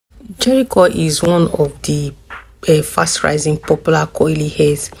Jerry coil is one of the fast rising popular coily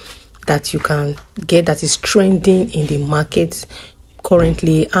hairs that you can get that is trending in the market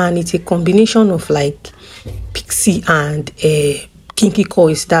currently, and it's a combination of like pixie and kinky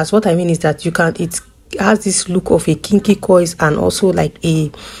coils. That's what I mean, is that it has this look of a kinky coils and also like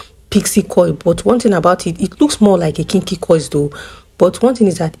a pixie coil. But one thing about it looks more like a kinky coils though. But one thing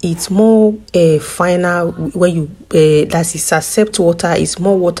is that it's more finer when you that is accept water. It's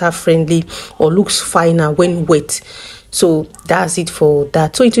more water friendly or looks finer when wet. So that's it for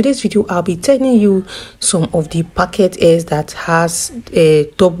that. So in today's video, I'll be telling you some of the packet hairs that has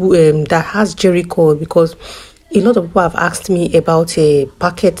that has Jerry coil, because a lot of people have asked me about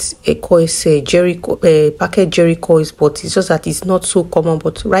packet coils, packet Jerry coils, but it's just that it's not so common.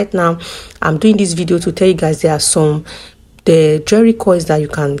 But right now, I'm doing this video to tell you guys there are some the Jerry coils that you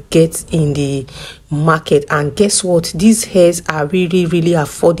can get in the market. And guess what, these hairs are really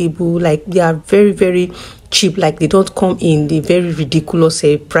affordable. Like, they are very cheap. Like, they don't come in the very ridiculous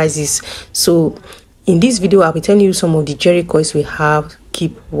prices. So in this video, I'll be telling you some of the Jerry coils we have.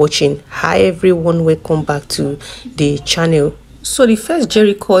 Keep watching. Hi everyone, welcome back to the channel. So the first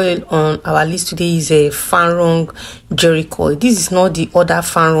Jerry coil on our list today is a Fanrong Jerry coil. This is not the other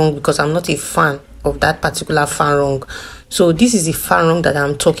Fanrong because I'm not a fan of that particular Fanrong. So this is the Fanrong that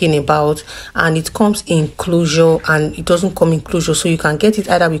I'm talking about, and it comes in closure and it doesn't come in closure. So you can get it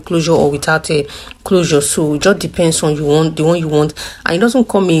either with closure or without a closure. So it just depends on the one you want, and it doesn't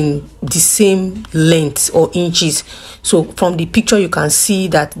come in the same length or inches. So from the picture you can see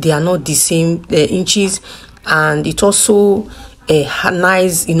that they are not the same inches, and it also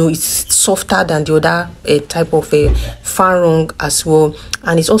nice, you know, it's softer than the other type of Fanrong as well,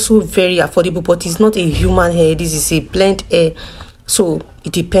 and it's also very affordable. But it's not a human hair, this is a blend hair, so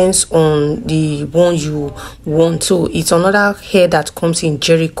it depends on the one you want. So it's another hair that comes in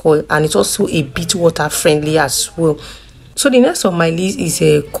Jerry coil, and it's also a bit water friendly as well. So the next on my list is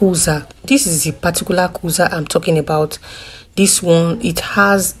a Kuza. This is the particular Kuza I'm talking about. This one, it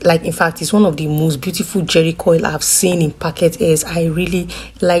has, like, in fact, it's one of the most beautiful Jerry coil I've seen in packet hairs. I really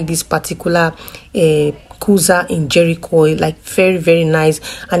like this particular Kuza in Jerry coil, like very nice.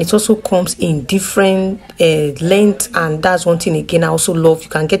 And it also comes in different length, and that's one thing again I also love. You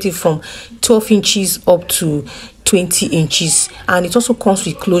can get it from 12 inches up to 20 inches, and it also comes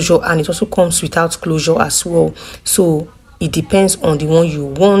with closure, and it also comes without closure as well. So it depends on the one you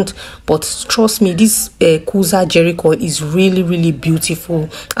want, but trust me, this Kuza Jerry coil is really beautiful,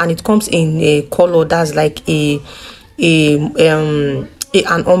 and it comes in a color that's like an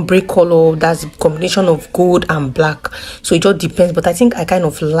ombre color. That's a combination of gold and black. So it just depends, but I think I kind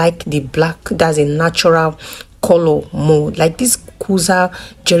of like the black. That's a natural color more. Like, this Kuza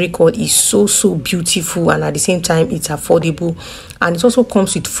Jerry coil is so beautiful, and at the same time it's affordable, and it also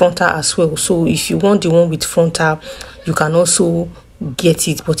comes with frontal as well. So if you want the one with frontal, you can also get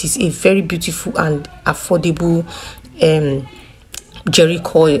it, but it's a very beautiful and affordable Jerry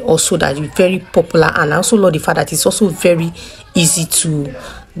coil also that is very popular. And I also love the fact that it's also very easy to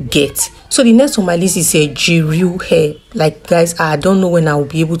get. So the next on my list is a Jerry hair. Like, guys, I don't know when I will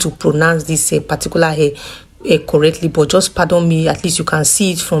be able to pronounce this particular hair correctly, but just pardon me, at least you can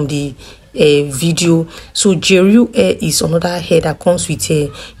see it from the video. So Jerry hair is another hair that comes with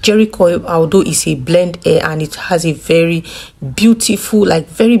a Jerry coil, although it's a blend hair, and it has a very beautiful, like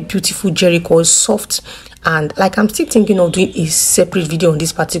very beautiful Jerry coil, soft. And like, I'm still thinking of doing a separate video on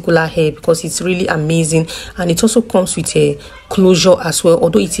this particular hair because it's really amazing, and it also comes with a closure as well.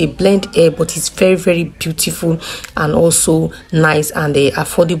 Although it's a blend hair, but it's very beautiful and also nice and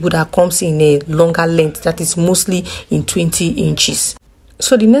affordable. That comes in a longer length, that is mostly in 20 inches.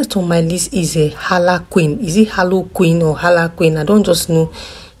 So the next on my list is a Hala Queen. Is it Halo Queen or Hala Queen? I don't just know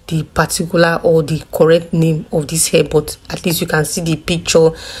the particular or the correct name of this hair, but at least you can see the picture.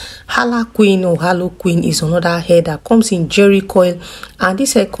 Hala Queen or Halo Queen is another hair that comes in Jerry coil, and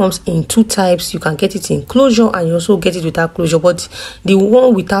this hair comes in two types. You can get it in closure, and you also get it without closure, but the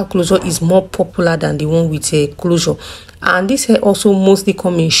one without closure is more popular than the one with a closure. And this hair also mostly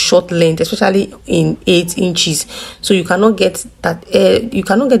come in short length, especially in 8 inches. So you cannot get that you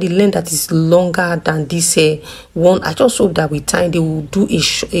cannot get the length that is longer than this hair one. I just hope that with time they will do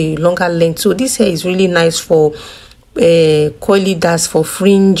a longer length. So this hair is really nice for coily, that's for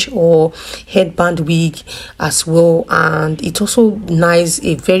fringe or headband wig as well. And it's also nice,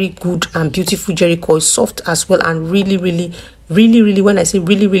 a very good and beautiful Jerry coil, soft as well, and really really, when I say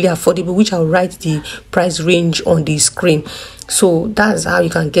really affordable, which I'll write the price range on the screen. So that's how you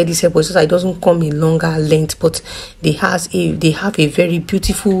can get this hair, but so that it doesn't come in longer length, but they have a very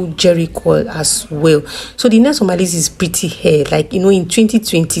beautiful jerry coil as well. So the next on my list is pretty hair. Like, you know, in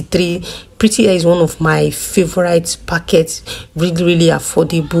 2023, pretty hair is one of my favorite packets. Really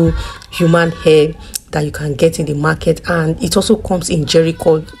affordable human hair that you can get in the market, and it also comes in jerry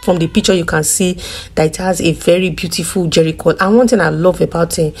coil. From the picture you can see that it has a very beautiful jerry coil. And one thing I love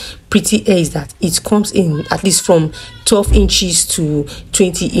about pretty hair is that it comes in at least from 12 inches to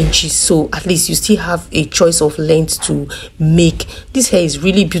 20 inches, so at least you still have a choice of length to make. This hair is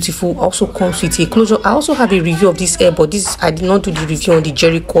really beautiful. Also comes with a closure. I also have a review of this hair, but this I did not do the review on the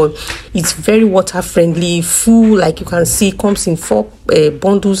jerry coil. It's very water friendly, full, like you can see, comes in 4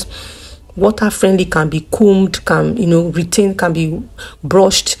 bundles. Water friendly, can be combed, can, you know, retained, can be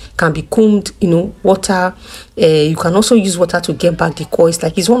brushed, can be combed, you know, water. You can also use water to get back the coils.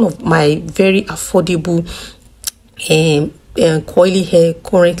 Like, it's one of my very affordable coily hair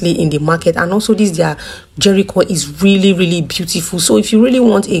currently in the market. And also this their jerry coil is really beautiful. So if you really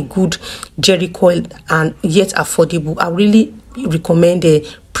want a good jerry coil and yet affordable, I really recommend a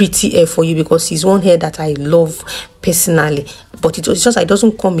pretty hair for you, because it's one hair that I love personally. But it's just, it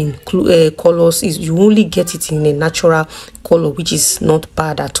doesn't come in colors. You only get it in a natural color, which is not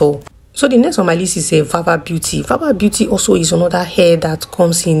bad at all. So the next on my list is a Vava Beauty. Vava Beauty also is another hair that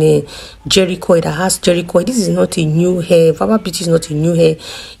comes in a jerry coil, that has jerry coil. This is not a new hair. Vava Beauty is not a new hair.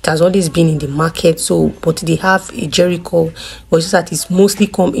 It has always been in the market. So, but they have a jerry coil, but it's just that it's mostly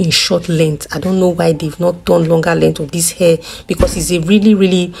come in short length. I don't know why they've not done longer length of this hair, because it's a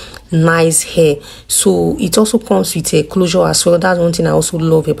really nice hair. So it also comes with a closure as well. That's one thing I also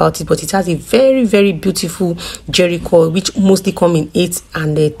love about it. But it has a very beautiful jerry coil, which mostly come in 8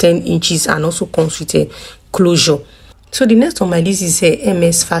 and 10 inches, and also comes with a closure. So the next on my list is a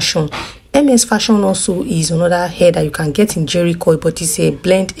MS Fashion. MS Fashion also is another hair that you can get in jerry coil, but it's a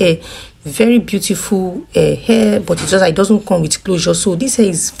blend hair. Very beautiful hair, but it's just, it doesn't come with closure. So this hair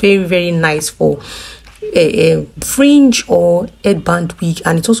is very nice for a fringe or headband wig,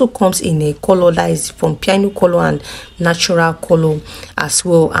 and it also comes in a color that is from piano color and natural color as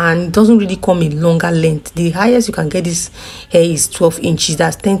well, and it doesn't really come in longer length. The highest you can get this hair is 12 inches.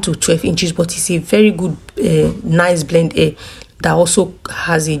 That's 10 to 12 inches, but it's a very good nice blend hair that also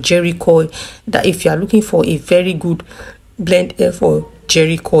has a jerry coil, that if you are looking for a very good blend hair for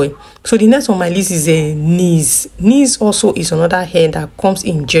jerry coil. So the next on my list is a knees. Knees also is another hair that comes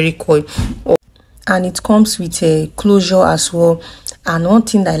in jerry coil, and it comes with a closure as well. And one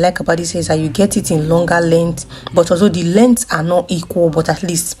thing that I like about this is that you get it in longer length, but also the lengths are not equal, but at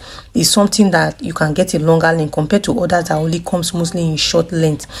least it's something that you can get a longer length compared to others that only comes mostly in short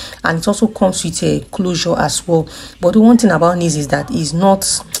length. And it also comes with a closure as well. But the one thing about knees is that it's not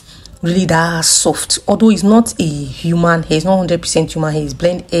really that soft, although it's not a human hair. It's not 100% human hair. It's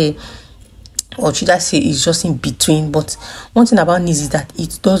blend hair, or should I say it's just in between. But one thing about knees is that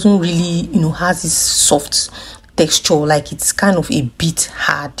it doesn't really, you know, has this soft texture. Like, it's kind of a bit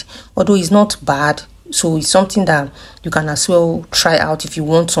hard, although it's not bad. So it's something that you can as well try out if you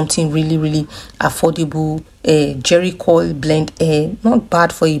want something really affordable. Jerry coil blend hair, not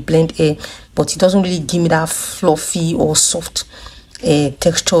bad for a blend hair, but it doesn't really give me that fluffy or soft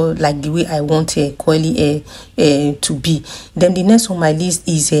texture like the way I want a coily hair to be. Then the next on my list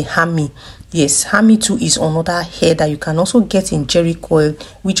is a Hammy. Yes, Hammy too is another hair that you can also get in jerry coil,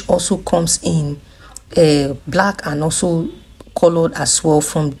 which also comes in black and also colored as well.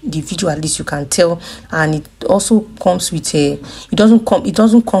 From the video at least you can tell. And it also comes with a, it doesn't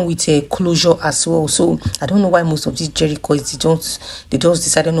come with a closure as well. So I don't know why most of these jerry coils they just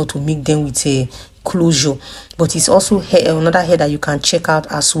decided not to make them with a closure. But it's also another hair that you can check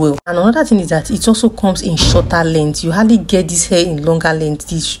out as well. And another thing is that it also comes in shorter length. You hardly get this hair in longer length.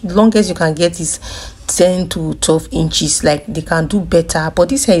 The longest you can get is 10 to 12 inches. Like, they can do better, but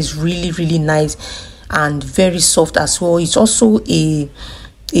this hair is really nice and very soft as well. It's also a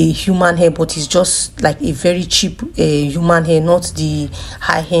human hair, but it's just like a very cheap human hair, not the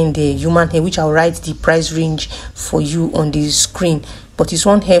high-end human hair, which I'll write the price range for you on the screen. But it's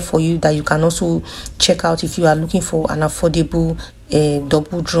one hair for you that you can also check out if you are looking for an affordable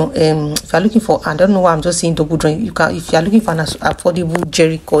double drawn. If you are looking for, I don't know why I'm just saying double drawn. You can, if you are looking for an affordable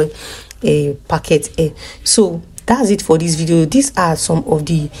jerry coil packet. So that's it for this video. These are some of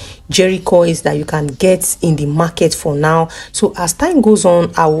the jerry coils that you can get in the market for now. So as time goes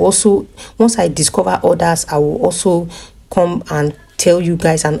on, I will also, once I discover others, I will also come and tell you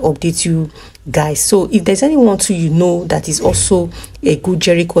guys and update you guys. So if there's anyone to that is also a good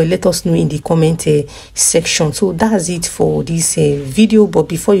jerry coil, let us know in the comment section. So that's it for this video. But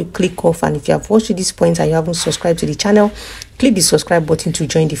before you click off, and if you have watched to this point and you haven't subscribed to the channel, click the subscribe button to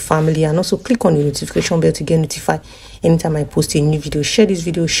join the family, and also click on the notification bell to get notified anytime I post a new video. Share this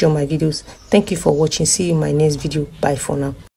video, share my videos. Thank you for watching. See you in my next video. Bye for now.